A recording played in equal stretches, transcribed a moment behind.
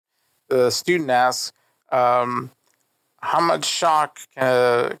the student asks, how much shock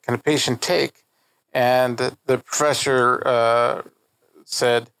can a patient take? And the professor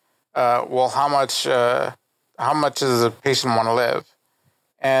said, well, how much does a patient want to live?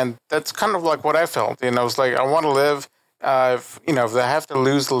 And that's kind of like what I felt. It's like, I want to live. If I have to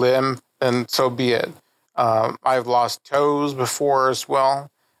lose a limb, then so be it. I've lost toes before as well.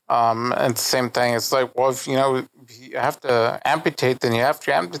 And it's the same thing. It's like, well, if you have to amputate, then you have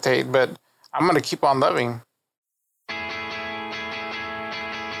to amputate. But I'm going to keep on living.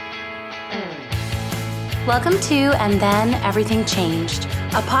 Welcome to And Then Everything Changed,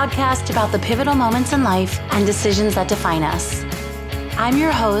 a podcast about the pivotal moments in life and decisions that define us. I'm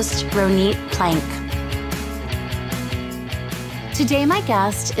your host, Ronit Plank. Today, my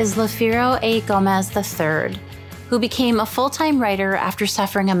guest is Lafiro A. Gomez III, who became a full-time writer after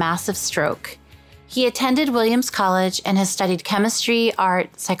suffering a massive stroke. He attended Williams College and has studied chemistry,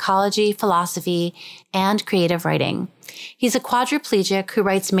 art, psychology, philosophy, and creative writing. He's a quadriplegic who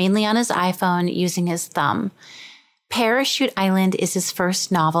writes mainly on his iPhone using his thumb. Parachute Island is his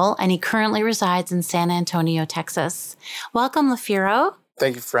first novel, and he currently resides in San Antonio, Texas. Welcome, Lafiro.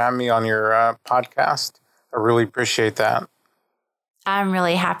 Thank you for having me on your podcast. I really appreciate that. I'm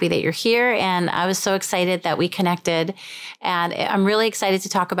really happy that you're here, and I was so excited that we connected. And I'm really excited to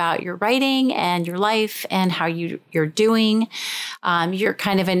talk about your writing and your life and how you're doing. You're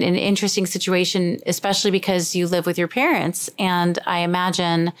kind of in an interesting situation, especially because you live with your parents. And I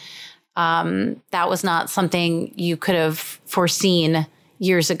imagine that was not something you could have foreseen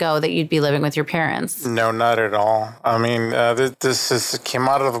years ago, that you'd be living with your parents. No, not at all. I mean, this came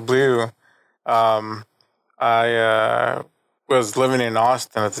out of the blue. I was living in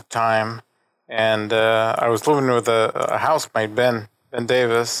Austin at the time, and I was living with a housemate, Ben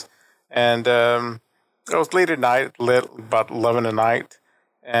Davis, and it was late at night, about 11 at night,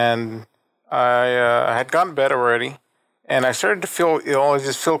 and I had gone to bed already, and I started to feel ill. I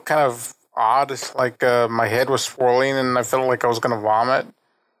just feel kind of odd. It's like my head was swirling, and I felt like I was going to vomit,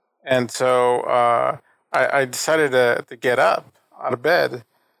 and so I decided to get up out of bed.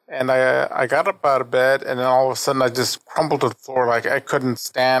 And I got up out of bed, and then all of a sudden I just crumbled to the floor like I couldn't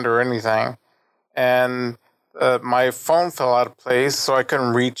stand or anything. And my phone fell out of place, so I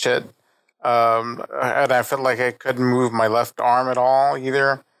couldn't reach it. And I felt like I couldn't move my left arm at all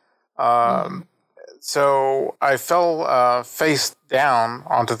either. So I fell face down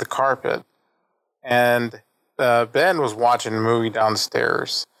onto the carpet. And Ben was watching a movie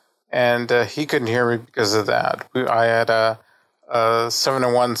downstairs, and he couldn't hear me because of that. I had a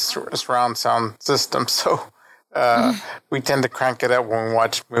 7-in-1 surround sound system, so we tend to crank it up when we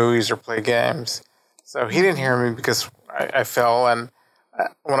watch movies or play games. So he didn't hear me because I fell, and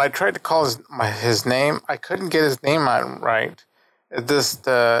when I tried to call his name, I couldn't get his name out right. It just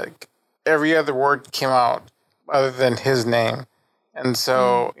every other word came out other than his name, and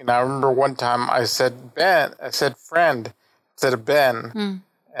so I remember one time I said Ben, I said friend instead of Ben.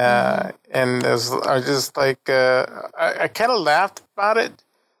 And I was just like, I kind of laughed about it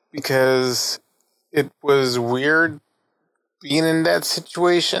because it was weird being in that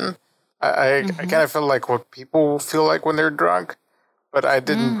situation. I kind of felt like what people feel like when they're drunk, but I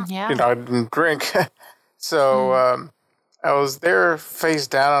didn't, I didn't drink. So I was there face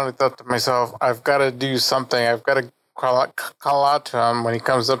down, and I thought to myself, I've got to do something. I've got to call out to him when he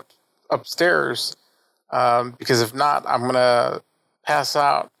comes upstairs, because if not, I'm going to pass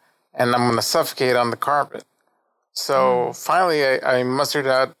out, and I'm going to suffocate on the carpet. So finally, I mustered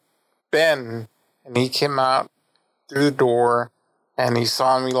out Ben, and he came out through the door, and he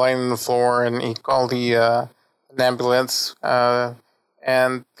saw me laying on the floor, and he called an ambulance.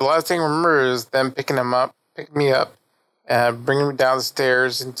 And the last thing I remember is them picking me up, bringing me down the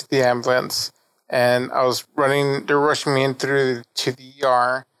stairs into the ambulance. And I was they're rushing me in to the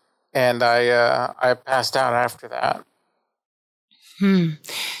ER, and I passed out after that.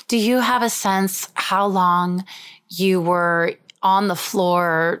 Do you have a sense how long you were on the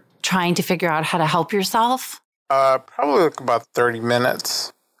floor trying to figure out how to help yourself? Probably like about 30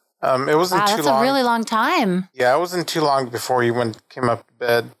 minutes. It wasn't too long. That's a really long time. Yeah, it wasn't too long before he came up to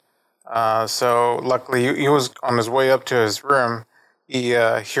bed. So luckily, he was on his way up to his room. He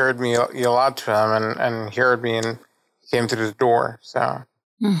heard me yell out to him, and heard me, and he came through the door. So.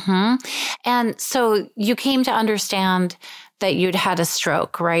 And so you came to understand that you'd had a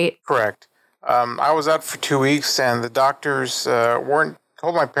stroke, right? Correct. I was out for 2 weeks, and the doctors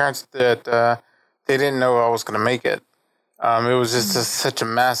told my parents that they didn't know I was going to make it. It was just such a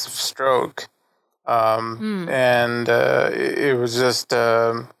massive stroke. And it was just,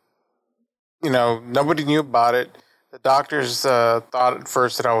 nobody knew about it. the doctors thought at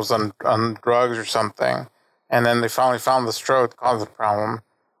first that I was on drugs or something. And then they finally found the stroke that caused the problem.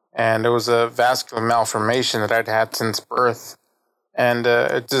 And it was a vascular malformation that I'd had since birth. And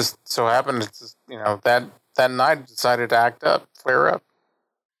it just so happened, that night I decided to act up, flare up.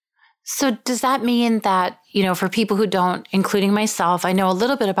 So does that mean that, for people who don't, including myself, I know a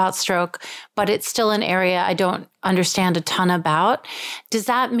little bit about stroke, but it's still an area I don't understand a ton about. Does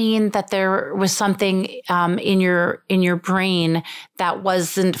that mean that there was something in your brain that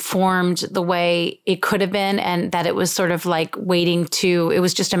wasn't formed the way it could have been, and that it was sort of like it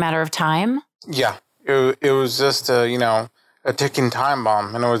was just a matter of time? Yeah, it was just a ticking time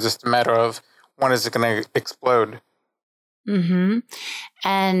bomb, and it was just a matter of when is it going to explode. Mm-hmm.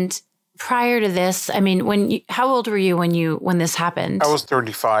 And prior to this, I mean, how old were you when this happened? I was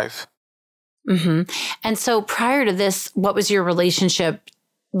 35. Mm-hmm. And so prior to this, what was your relationship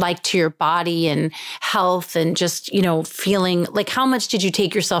like to your body and health and just, feeling like, how much did you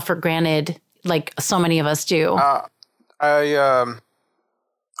take yourself for granted, like so many of us do? I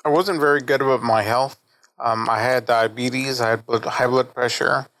wasn't very good about my health. I had diabetes. I had high blood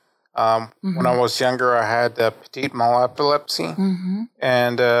pressure. When I was younger, I had petite mal epilepsy,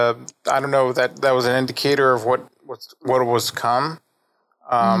 and I don't know that was an indicator of what was come.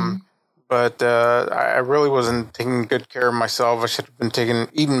 But I really wasn't taking good care of myself. I should have been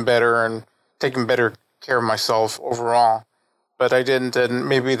eating better and taking better care of myself overall. But I didn't, and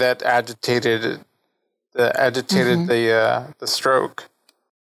maybe that agitated the stroke.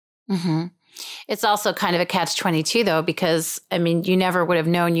 Mm-hmm. It's also kind of a catch-22 though, because you never would have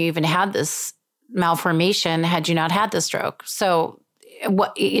known you even had this malformation had you not had the stroke. So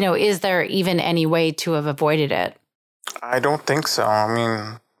what, is there even any way to have avoided it? I don't think so.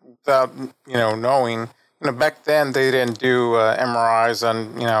 Without, knowing, back then they didn't do MRIs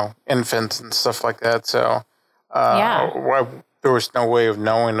on, infants and stuff like that. So there was no way of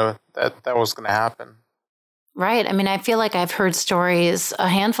knowing that was going to happen. Right. I feel like I've heard stories, a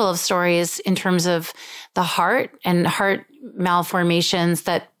handful of stories in terms of the heart and heart malformations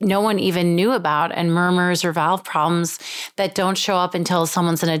that no one even knew about, and murmurs or valve problems that don't show up until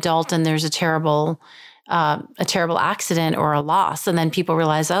someone's an adult and there's a terrible accident or a loss. And then people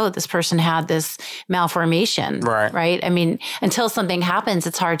realize, oh, this person had this malformation. Right. Until something happens,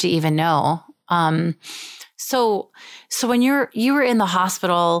 it's hard to even know. So when you were in the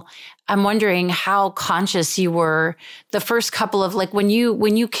hospital, I'm wondering how conscious you were the first couple of, like, when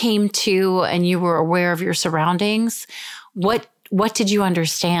you came to and you were aware of your surroundings, what did you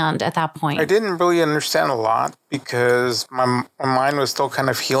understand at that point? I didn't really understand a lot because my mind was still kind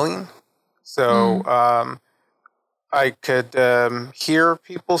of healing. So I could hear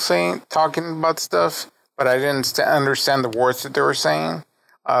people talking about stuff, but I didn't understand the words that they were saying.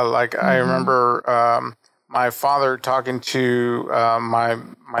 I remember my father talking to my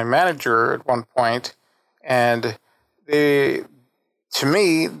manager at one point, and they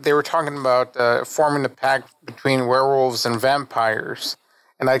were talking about forming a pact between werewolves and vampires.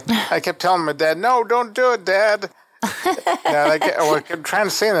 And I kept telling my dad, "No, don't do it, Dad." I kept trying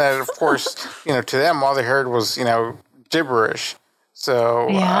to say that. Of course, to them, all they heard was gibberish. So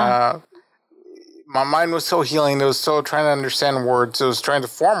my mind was still healing. It was still trying to understand words. It was trying to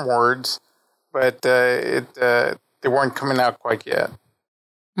form words, but they weren't coming out quite yet.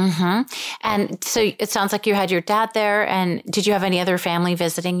 Mm-hmm. And so it sounds like you had your dad there. And did you have any other family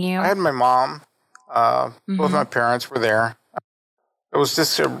visiting you? I had my mom. Both my parents were there. It was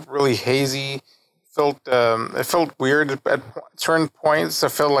just a really hazy. It felt weird at certain points. I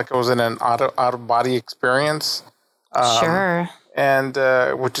felt like I was in an out of body experience. Sure. And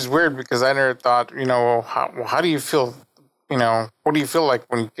which is weird because I never thought, how do you feel? What do you feel like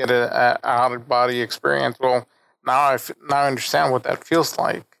when you get an out of body experience? Well, now I understand what that feels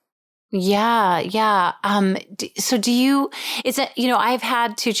like. Yeah. So I've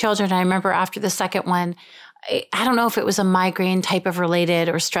had 2 children. I remember after the second one, I don't know if it was a migraine type of related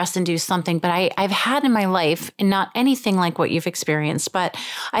or stress-induced something, but I've had in my life, and not anything like what you've experienced, but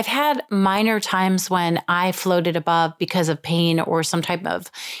I've had minor times when I floated above because of pain or some type of,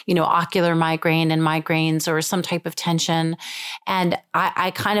 ocular migraine and migraines or some type of tension. And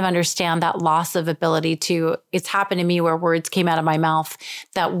I kind of understand that loss of ability it's happened to me where words came out of my mouth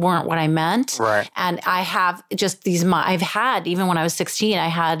that weren't what I meant. Right. And I have just I've had, even when I was 16, I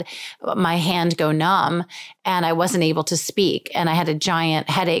had my hand go numb. And I wasn't able to speak, and I had a giant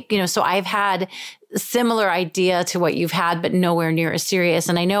headache, so I've had a similar idea to what you've had, but nowhere near as serious.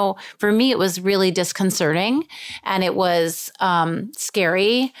 And I know for me, it was really disconcerting, and it was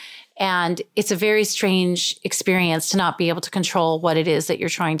scary. And it's a very strange experience to not be able to control what it is that you're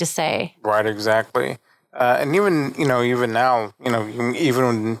trying to say. Right, exactly. And even now,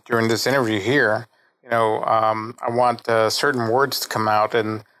 even during this interview here, I want certain words to come out,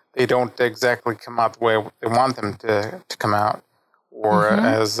 and they don't exactly come out the way they want them to come out, or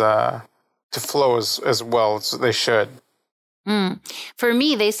as to flow as well as they should. For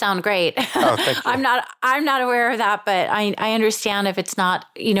me, they sound great. Oh, thank you. I'm not aware of that, but I understand if it's not,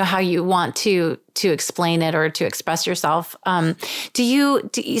 how you want to explain it or to express yourself. So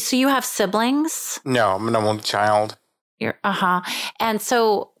you have siblings? No, I'm an only child. And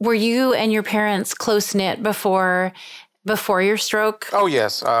so were you and your parents close knit before your stroke? Oh,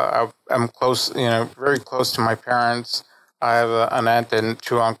 yes. I'm close, very close to my parents. I have an aunt and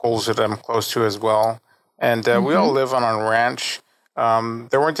two uncles that I'm close to as well. And we all live on a ranch.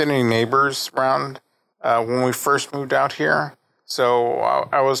 There weren't any neighbors around when we first moved out here. So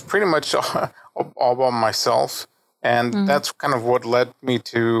I was pretty much all by myself. And that's kind of what led me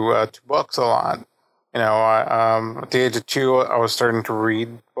to books a lot. At the age of 2, I was starting to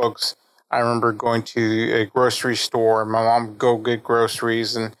read books. I remember going to a grocery store. My mom would go get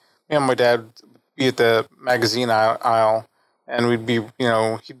groceries, and me and my dad would be at the magazine aisle. And we'd be,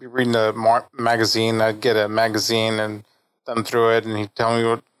 he'd be reading a magazine. I'd get a magazine and thumb through it, and he'd tell me,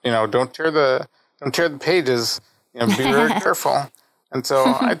 don't tear the pages. Be very careful. And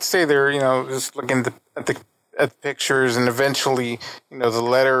so I'd stay there, just looking at the pictures, and eventually, the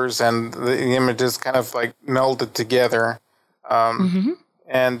letters and the images kind of like melded together. And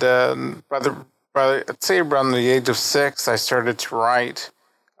I'd say around the age of 6, I started to write.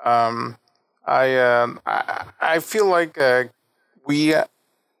 I feel like we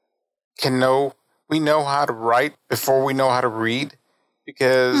know how to write before we know how to read,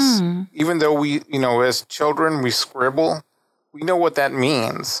 because even though we, as children, we scribble, we know what that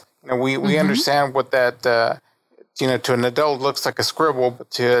means. We understand what that, to an adult looks like a scribble,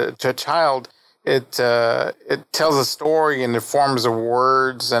 but to a child, it tells a story in the forms of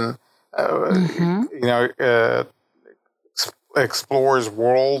words, and explores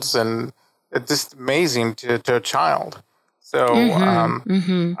worlds, and it's just amazing to a child. So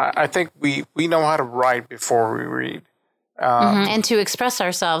I think we know how to write before we read. And to express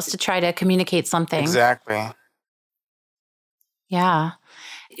ourselves, to try to communicate something. Exactly. Yeah.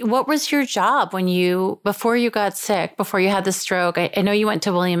 What was your job before you got sick, before you had the stroke? I know you went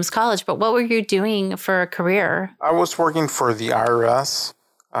to Williams College, but what were you doing for a career? I was working for the IRS.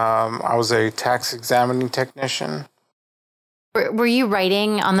 I was a tax examining technician. Were you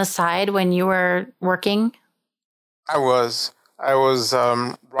writing on the side when you were working? I was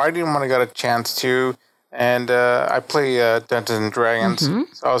writing when I got a chance to, and I play Dungeons and Dragons.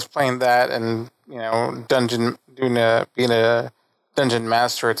 So I was playing that, and being a dungeon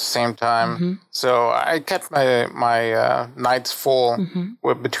master at the same time. So I kept my nights full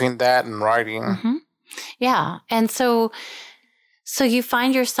between that and writing. Yeah, and so you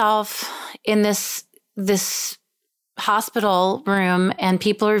find yourself in this hospital room, and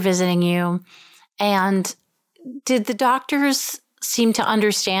people are visiting you, and did the doctors seem to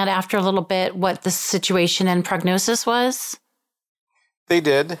understand after a little bit what the situation and prognosis was? They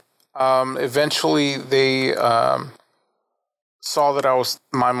did. Eventually, they saw that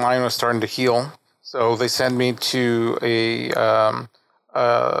my mind was starting to heal, so they sent me to a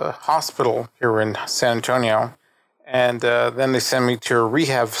hospital here in San Antonio, and then they sent me to a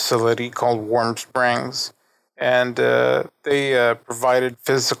rehab facility called Warm Springs. And they provided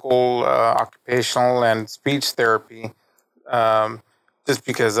physical, occupational, and speech therapy just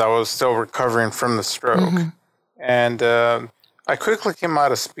because I was still recovering from the stroke. And I quickly came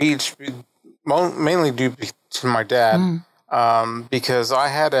out of speech, mainly due to my dad, because I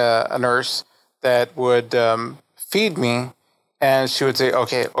had a nurse that would feed me, and she would say,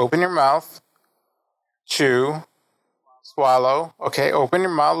 okay, open your mouth, chew, swallow. Okay, open your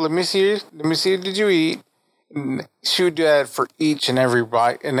mouth. Let me see. Did you eat? She would do that for each and every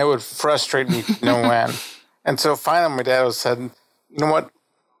bite, and it would frustrate me to no end. And so finally, my dad said, "You know what?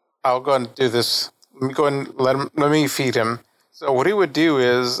 I'll go and do this. Let me go and let me feed him." So what he would do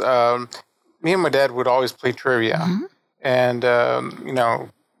is, me and my dad would always play trivia, and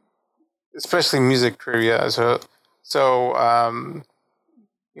especially music trivia. So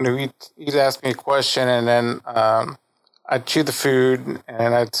he'd ask me a question, and then I'd chew the food,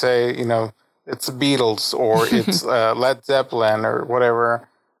 and I'd say, it's the Beatles, or it's Led Zeppelin, or whatever.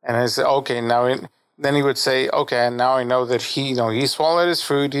 And I said, okay, then he would say, okay, now I know that he swallowed his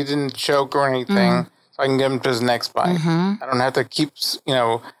food, he didn't choke or anything, so I can get him to his next bite. I don't have to keep,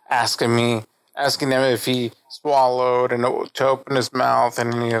 asking him if he swallowed and to open his mouth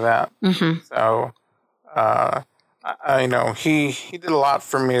and any of that. So he did a lot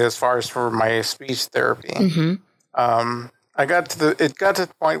for me as far as for my speech therapy. It got to the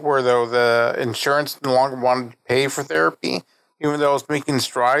point where though the insurance no longer wanted to pay for therapy, even though I was making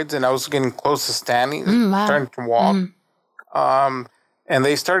strides and I was getting close to standing, Wow. starting to walk. And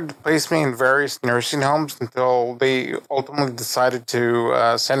they started to place me in various nursing homes until they ultimately decided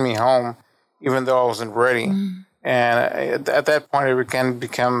to send me home, even though I wasn't ready. And at that point, I began to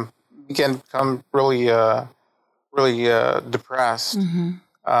become really depressed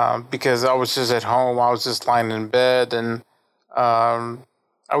because I was just at home. I was just lying in bed, and I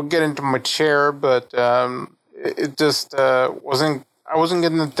would get into my chair, but it just wasn't. I wasn't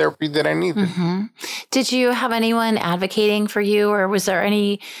getting the therapy that I needed. Did you have anyone advocating for you, or was there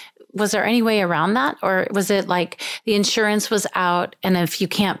any way around that? Or was it like the insurance was out, and if you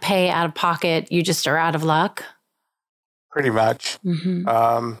can't pay out of pocket, you just are out of luck? Pretty much.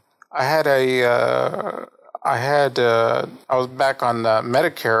 I was back on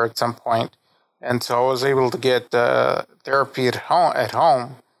Medicare at some point, and so I was able to get therapy at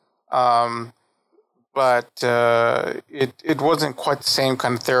home. But it wasn't quite the same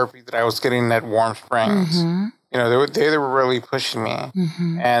kind of therapy that I was getting at Warm Springs. They were really pushing me.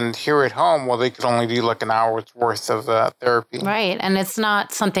 And here at home, well, they could only do like an hour's worth of therapy. Right. And it's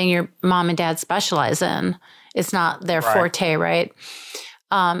not something your mom and dad specialize in. It's not their forte, right?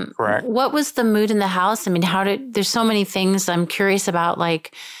 Correct. What was the mood in the house? I mean, there's so many things I'm curious about,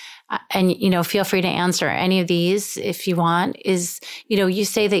 like, and, feel free to answer any of these if you want, you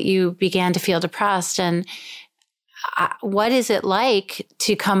say that you began to feel depressed, and what is it like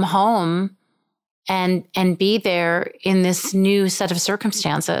to come home and be there in this new set of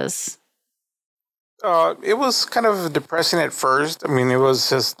circumstances? It was kind of depressing at first. I mean, it was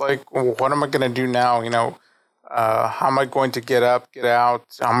just like, well, what am I going to do now? How am I going to get up, get out?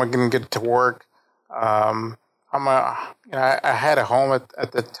 How am I going to get to work? I had a home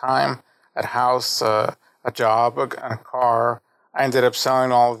at the time, a house, a job, a car. I ended up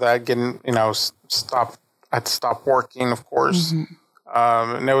selling all of that, getting, I had to stop working, of course.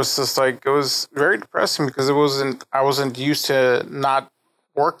 And it was just like, it was very depressing because I wasn't used to not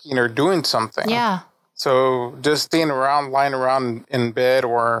working or doing something. Yeah. So just lying around in bed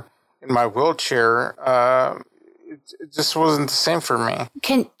or in my wheelchair, it just wasn't the same for me.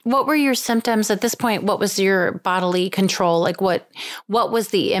 What were your symptoms at this point? What was your bodily control? Like what was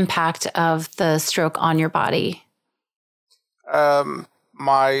the impact of the stroke on your body?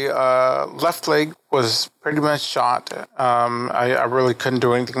 My left leg was pretty much shot. I really couldn't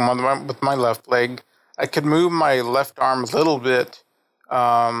do anything with my left leg. I could move my left arm a little bit,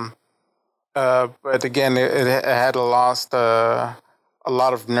 but again, it had lost a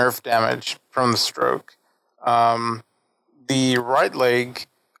lot of nerve damage from the stroke. The right leg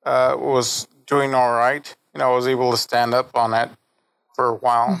was doing all right. I was able to stand up on it for a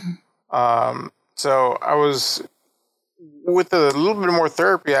while. So I was, with a little bit more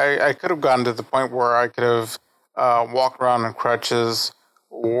therapy, I could have gotten to the point where I could have walked around in crutches,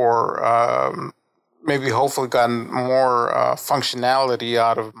 or maybe hopefully gotten more functionality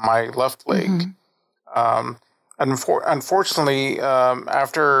out of my left leg. Unfortunately,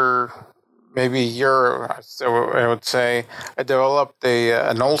 after maybe a year, so I would say, I developed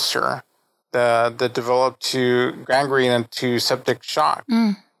an ulcer that developed to gangrene and to septic shock.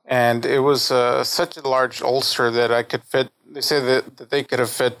 And it was such a large ulcer that I could fit, they say that they could have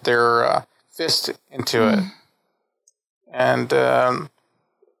fit their fist into it. And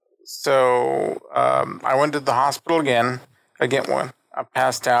so I went to the hospital again. I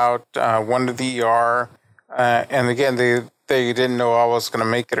passed out, went to the ER, and again, they didn't know I was going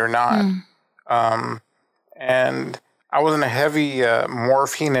to make it or not. And I was in a heavy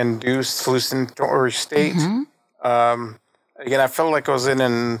morphine-induced hallucinatory state. Again, I felt like I was in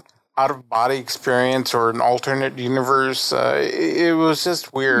an out-of-body experience or an alternate universe. It was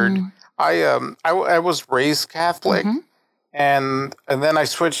just weird. I was raised Catholic, and then I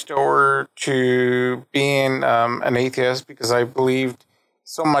switched over to being an atheist because I believed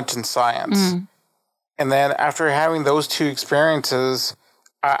so much in science. And then after having those two experiences,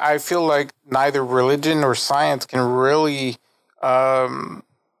 I feel like neither religion or science can really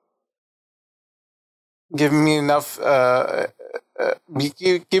give me enough an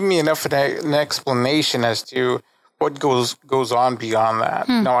explanation as to what goes on beyond that.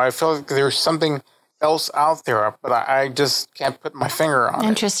 No, I feel like there's something else out there, but I just can't put my finger on it.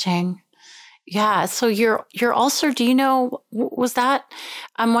 Interesting. Yeah. So your ulcer, do you know, was that,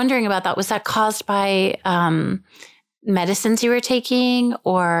 I'm wondering about that. Was that caused by medicines you were taking,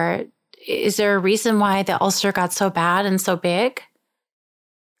 or is there a reason why the ulcer got so bad and so big?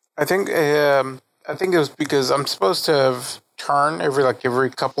 I think I think it was because I'm supposed to have turn every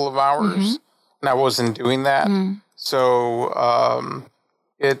couple of hours, and I wasn't doing that. So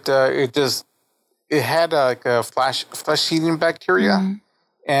it had like a flesh-eating bacteria,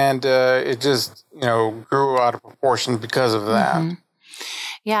 and it just grew out of proportion because of that.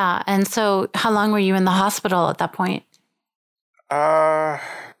 Yeah, and so how long were you in the hospital at that point? To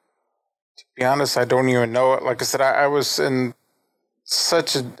be honest, I don't even know it. Like I said, I was in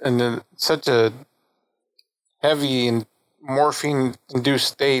such a heavy and morphine-induced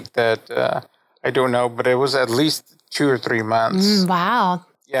state that I don't know, but it was at least 2 or 3 months. Wow.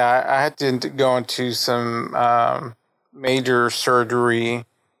 Yeah, I had to go into some major surgery,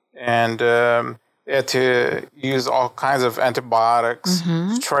 and they had to use all kinds of antibiotics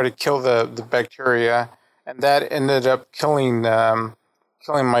to try to kill the bacteria, and that ended up killing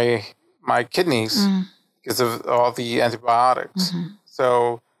my kidneys because of all the antibiotics.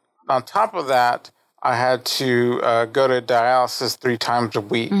 So on top of that, I had to go to dialysis 3 times a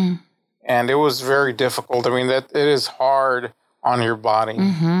week, and it was very difficult. I mean, it is hard on your body.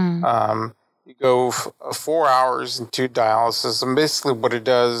 You go 4 hours into dialysis, and basically what it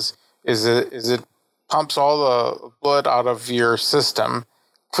does is it pumps all the blood out of your system,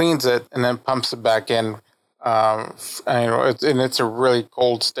 cleans it, and then pumps it back in. And it's a really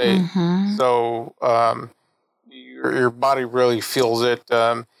cold state, so your body really feels it.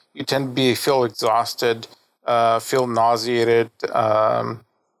 You tend to feel exhausted, feel nauseated.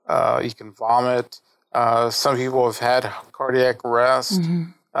 You can vomit. Some people have had cardiac arrest.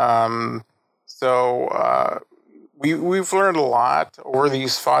 So we've learned a lot over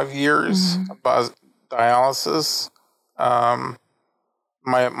these 5 years about dialysis.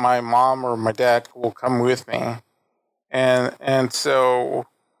 My mom or my dad will come with me, and so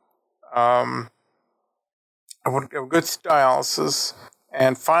I would go to dialysis,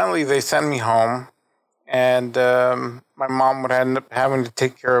 and finally they send me home, and my mom would end up having to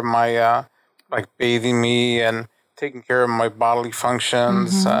take care of my like bathing me and taking care of my bodily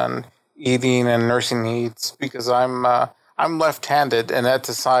functions and eating and nursing needs, because I'm left-handed, and that's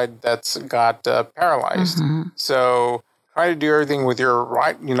a side that's got paralyzed. So try to do everything with your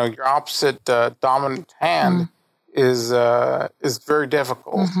right, your opposite dominant hand is very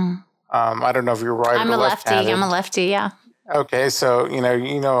difficult. I don't know if you're right or left-handed. I'm a lefty, yeah. Okay, so you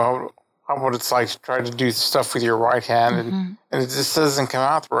know how what it's like to try to do stuff with your right hand, and it just doesn't come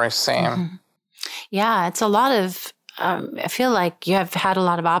out the right same. Yeah, it's a lot of. I feel like you have had a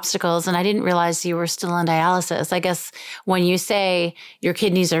lot of obstacles, and I didn't realize you were still in dialysis. I guess when you say your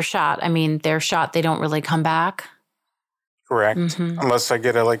kidneys are shot, I mean they're shot; they don't really come back. Correct, unless I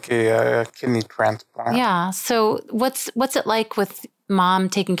get a kidney transplant. Yeah. So what's it like with mom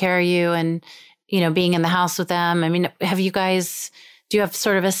taking care of you and being in the house with them? I mean, do you have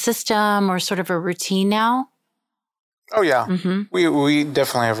sort of a system or sort of a routine now? Oh yeah, we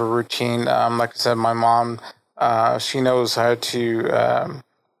definitely have a routine. Like I said, my mom. She knows how to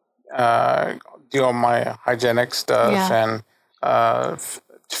do all my hygienic stuff and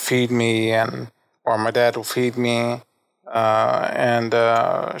feed me, or my dad will feed me, and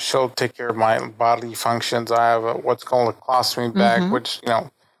she'll take care of my bodily functions. I have what's called a colostomy bag, which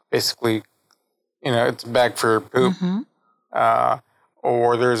basically it's a bag for poop,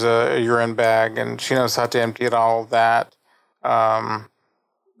 or there's a urine bag, and she knows how to empty it, all of that.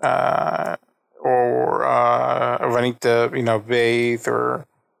 Or if I need to, bathe or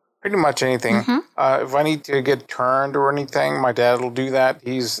pretty much anything. If I need to get turned or anything, my dad will do that.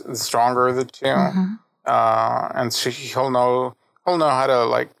 He's the stronger of the two, and so he'll know how to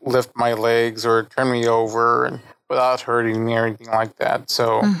like lift my legs or turn me over and without hurting me or anything like that.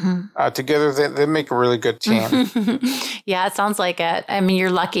 So together they make a really good team. Yeah, it sounds like it. I mean,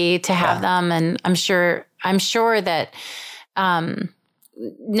 you're lucky to have them, and I'm sure that.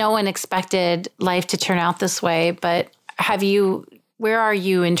 No one expected life to turn out this way, but where are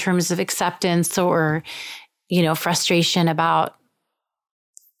you in terms of acceptance or, frustration about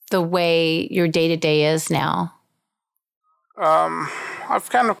the way your day-to-day is now? I've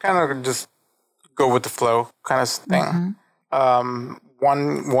kind of just go with the flow kind of thing.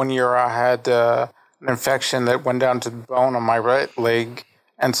 One year I had an infection that went down to the bone on my right leg,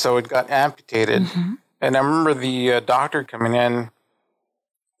 and so it got amputated. And I remember the doctor coming in,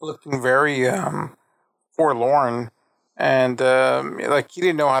 looking very forlorn, and he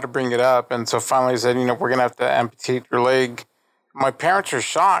didn't know how to bring it up, and so finally he said, we're gonna have to amputate your leg. My parents were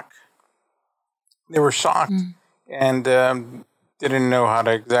shocked. They were shocked, and didn't know how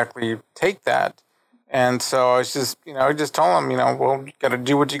to exactly take that. And so I was just, I just told them, well, you got to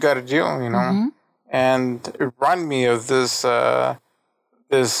do what you got to do, and it reminded me of this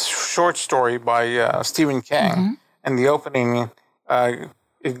this short story by Stephen King. And the opening,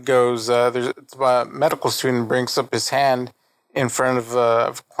 it goes, it's about a medical student brings up his hand in front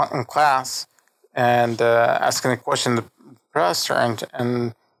of class and asking a question to the professor.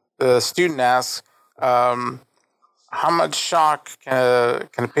 And the student asks, how much shock can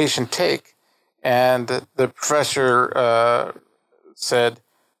a patient take? And the professor said,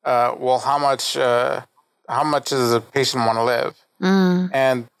 well, how much does a patient want to live?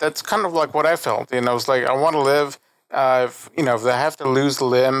 And that's kind of like what I felt. It's like, I want to live. If I have to lose a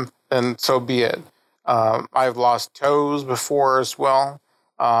limb, then so be it. I've lost toes before as well.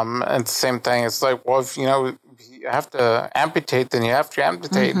 And it's the same thing. It's like, well, if you have to amputate, then you have to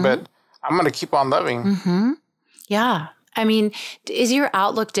amputate. But I'm going to keep on living. Yeah. I mean, is your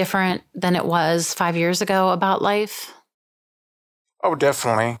outlook different than it was 5 years ago about life? Oh,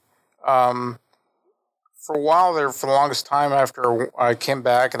 definitely. For a while there, for the longest time after I came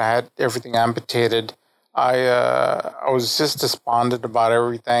back and I had everything amputated, I was just despondent about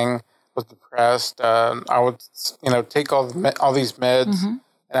everything. Was depressed. I would, take all these meds, and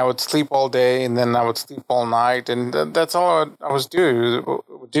I would sleep all day, and then I would sleep all night, and that's all I was do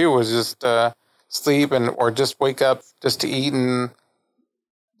was just sleep or just wake up just to eat, and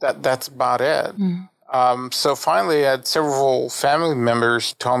that's about it. So finally, I had several family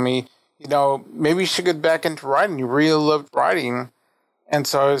members tell me, maybe you should get back into writing. You really loved writing. And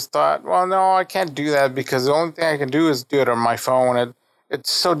so I just thought, well, no, I can't do that because the only thing I can do is do it on my phone.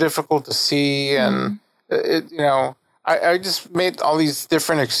 It's so difficult to see. And, I just made all these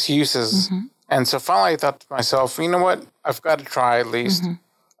different excuses. And so finally I thought to myself, you know what? I've got to try at least.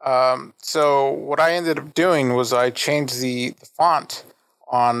 So what I ended up doing was I changed the font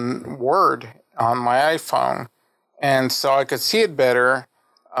on Word on my iPhone. And so I could see it better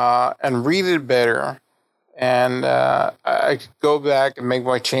and read it better. And I could go back and make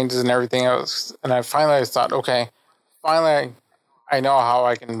my changes and everything else. And I thought, okay, finally I know how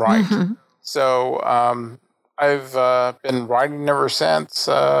I can write. So I've been writing ever since.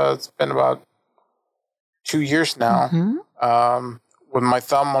 It's been about 2 years now with my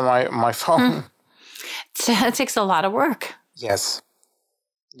thumb on my phone. It takes a lot of work. Yes.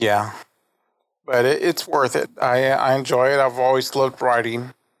 Yeah. But it's worth it. I enjoy it. I've always loved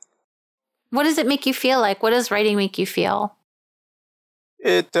writing. What does it make you feel like? What does writing make you feel?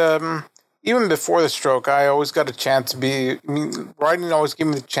 It, even before the stroke, I always got a chance to writing always gave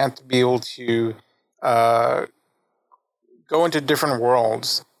me the chance to be able to go into different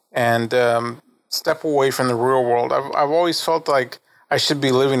worlds and step away from the real world. I've always felt like I should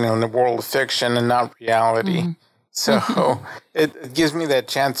be living in a world of fiction and not reality. So it gives me that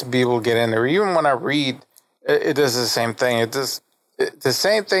chance to be able to get in there. Even when I read, it does the same thing. The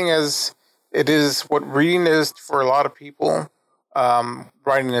same thing as it is what reading is for a lot of people.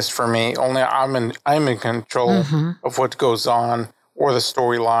 Writing is for me. Only I'm in control of what goes on, or the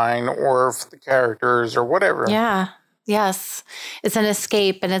storyline, or the characters, or whatever. Yeah. Yes. It's an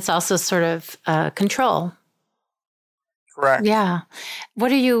escape, and it's also sort of control. Correct. Yeah.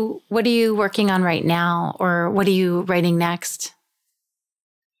 What are you working on right now, or what are you writing next?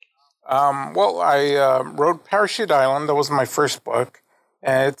 Well, I wrote Parachute Island. That was my first book,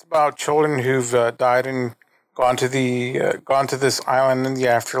 and it's about children who've died and gone to this island in the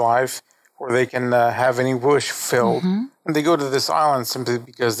afterlife where they can have any wish fulfilled. And they go to this island simply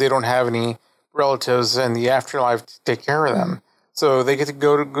because they don't have any relatives in the afterlife to take care of them. So they get to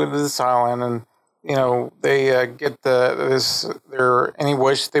go to this island, and they get their any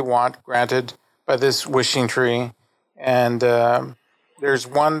wish they want granted by this wishing tree. And there's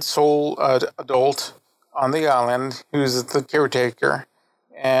one sole adult on the island who's the caretaker,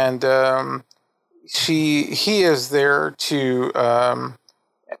 and he is there to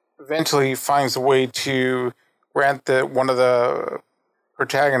eventually finds a way to grant one of the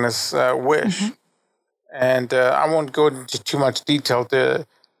protagonists' wish. And I won't go into too much detail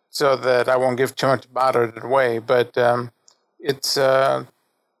so that I won't give too much about it away. But it's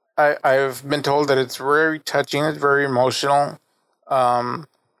I've been told that it's very touching. It's very emotional.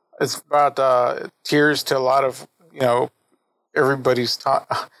 It's about tears to a lot of everybody's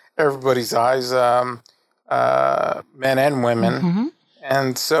eyes, men and women.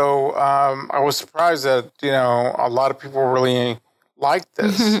 And so I was surprised that a lot of people really liked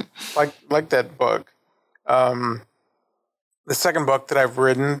this, like that book. The second book that I've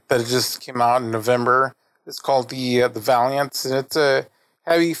written that just came out in November is called The Valiants, and it's a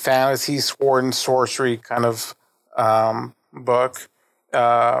heavy fantasy, sword and sorcery kind of book.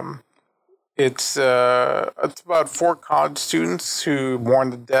 It's about 4 college students who mourn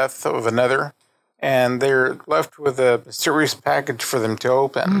the death of another, and they're left with a mysterious package for them to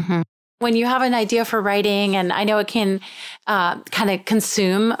open. Mm-hmm. When you have an idea for writing, and I know it can kind of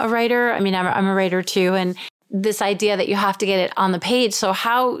consume a writer. I mean, I'm a writer too, and this idea that you have to get it on the page. So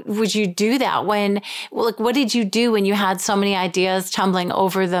how would you do that what did you do when you had so many ideas tumbling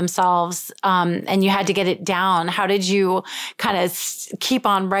over themselves and you had to get it down? How did you kind of keep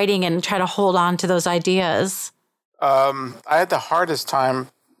on writing and try to hold on to those ideas? I had the hardest time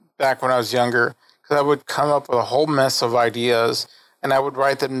back when I was younger because I would come up with a whole mess of ideas and I would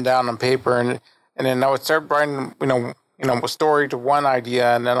write them down on paper and then I would start writing, a story to one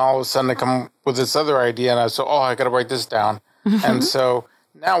idea, and then all of a sudden I come with this other idea, and I say, I got to write this down. Mm-hmm. And so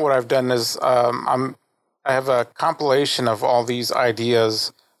now what I've done is I have a compilation of all these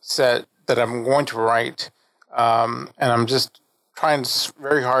ideas set that I'm going to write, and I'm just trying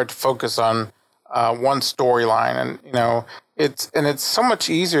very hard to focus on one storyline, and it's so much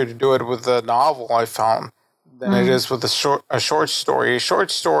easier to do it with a novel I found than it is with a short story. A short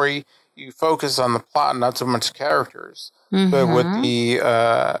story, you focus on the plot, not so much characters. Mm-hmm. But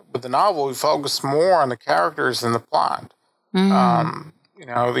with the novel, you focus more on the characters than the plot. Mm-hmm.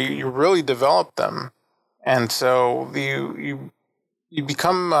 You really develop them, and so you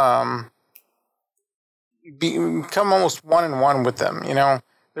become almost one with them.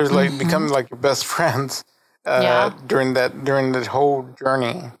 There's like become like your best friends during that whole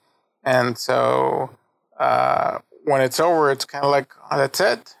journey, and so when it's over, it's kind of like that's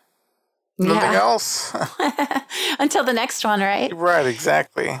it. Nothing else. Until the next one, right? Right,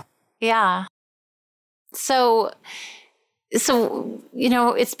 exactly. Yeah. So,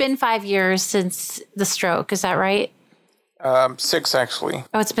 it's been 5 years since the stroke. Is that right? 6, actually.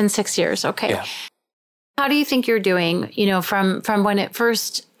 Oh, it's been 6 years. Okay. Yeah. How do you think you're doing, from when it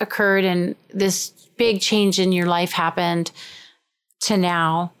first occurred and this big change in your life happened to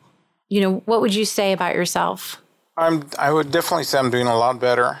now? What would you say about yourself? I would definitely say I'm doing a lot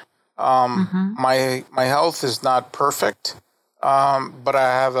better. My health is not perfect, but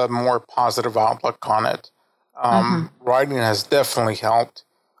I have a more positive outlook on it. Writing has definitely helped.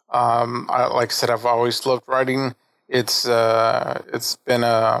 Like I said, I've always loved writing. It's been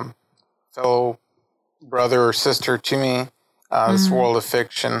a fellow brother or sister to me, this world of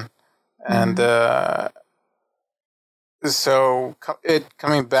fiction. And so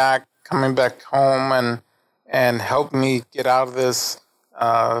coming back home and helped me get out of this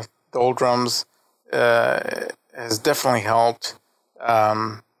doldrums has definitely helped.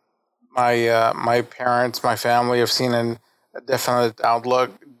 My parents, my family have seen a different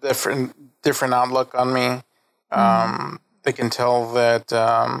outlook on me. They can tell that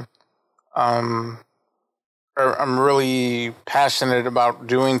I'm really passionate about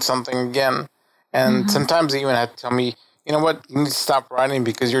doing something again, and sometimes they even have to tell me, you know what, you need to stop writing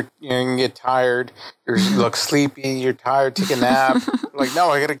because you can get tired. You look sleepy. You're tired. Take a nap. Like, no,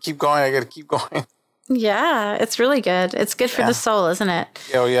 I got to keep going. Yeah, it's really good. It's good for the soul, isn't it?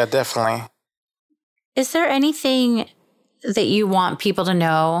 Oh, yeah, definitely. Is there anything that you want people to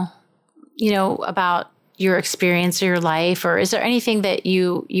know, about your experience or your life? Or is there anything that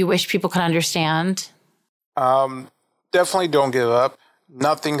you wish people could understand? Definitely don't give up.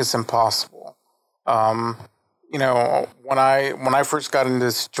 Nothing is impossible. When I first got into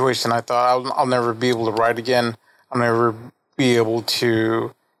this situation, I thought I'll never be able to write again. I'll never be able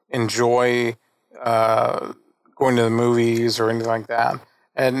to enjoy going to the movies or anything like that.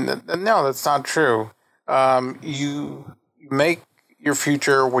 And no, that's not true. You make your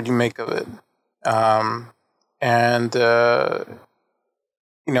future what you make of it.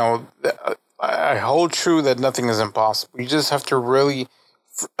 I hold true that nothing is impossible. You just have to really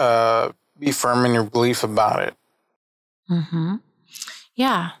be firm in your belief about it. Mm-hmm.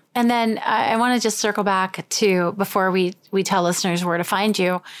 Yeah. And then I want to just circle back to, before we tell listeners where to find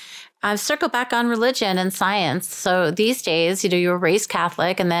you, circle back on religion and science. So these days, you were raised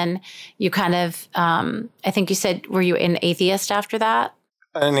Catholic, and then you kind of, I think you said, were you an atheist after that?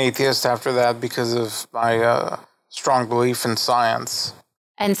 An atheist after that because of my strong belief in science.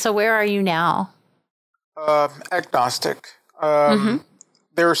 And so where are you now? Agnostic.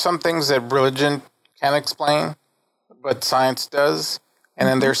 There are some things that religion can't explain, but science does. And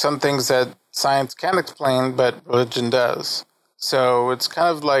then there's some things that science can't explain, but religion does. So it's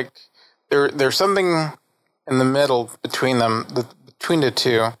kind of like there's something in the middle between them, between the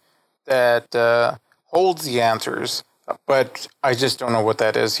two, that holds the answers, but I just don't know what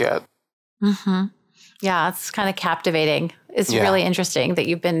that is yet. Mm-hmm. Yeah, it's kind of captivating. It's really interesting that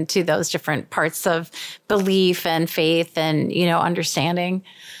you've been to those different parts of belief and faith and, understanding.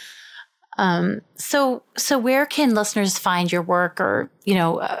 So where can listeners find your work, or,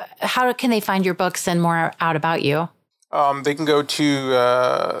 how can they find your books and more out about you? They can go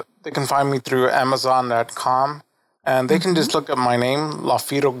to, they can find me through Amazon.com, and they can just look up my name,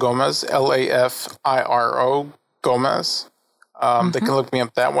 Lafiro Gomez, Lafiro Gomez. They can look me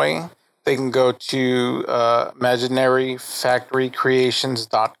up that way. They can go to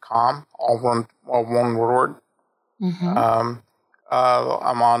imaginaryfactorycreations.com, all one word. I'm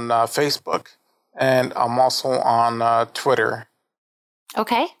on Facebook, and I'm also on Twitter.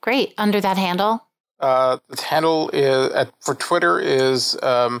 Okay, great. Under that handle? The handle is for Twitter is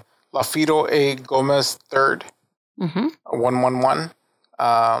Lafiro A. Gomez III, 111,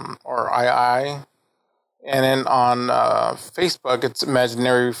 or II. And then on Facebook, it's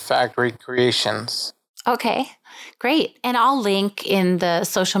Imaginary Factory Creations. Okay, great. And I'll link in the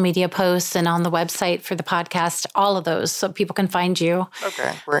social media posts and on the website for the podcast, all of those, so people can find you.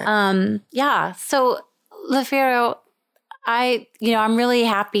 Okay, great. Yeah. So, Lafiro, I'm really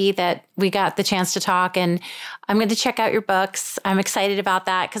happy that we got the chance to talk, and I'm going to check out your books. I'm excited about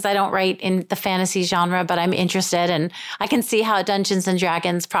that because I don't write in the fantasy genre, but I'm interested, and I can see how Dungeons and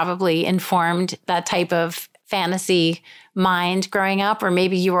Dragons probably informed that type of fantasy mind growing up, or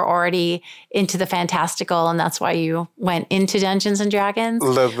maybe you were already into the fantastical and that's why you went into Dungeons and Dragons. A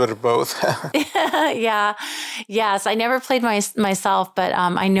little bit of both. Yeah. Yes. I never played myself, but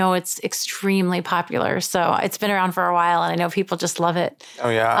I know it's extremely popular. So it's been around for a while and I know people just love it. Oh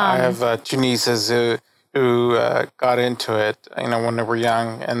yeah. I have two nieces who got into it, when they were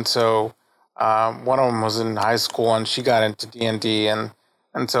young. And so one of them was in high school and she got into D&D, and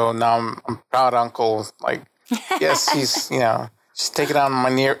so now I'm proud uncle, like, yes, she's taking on my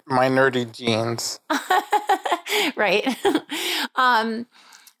nerdy genes. Right.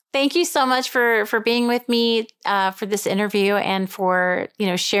 Thank you so much for being with me for this interview and for,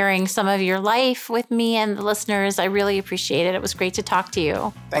 sharing some of your life with me and the listeners. I really appreciate it. It was great to talk to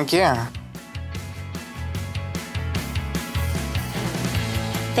you. Thank you.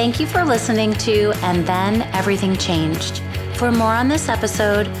 Thank you for listening to And Then Everything Changed. For more on this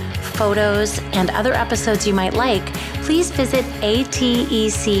episode, photos, and other episodes you might like, please visit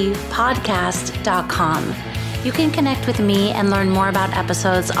atecpodcast.com. You can connect with me and learn more about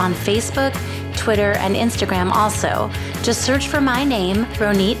episodes on Facebook, Twitter, and Instagram also. Just search for my name,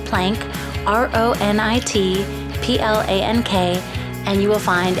 Ronit Plank, RONITPLANK, and you will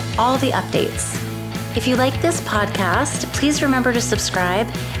find all the updates. If you like this podcast, please remember to subscribe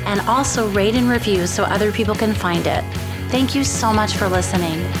and also rate and review so other people can find it. Thank you so much for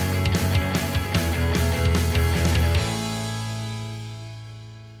listening.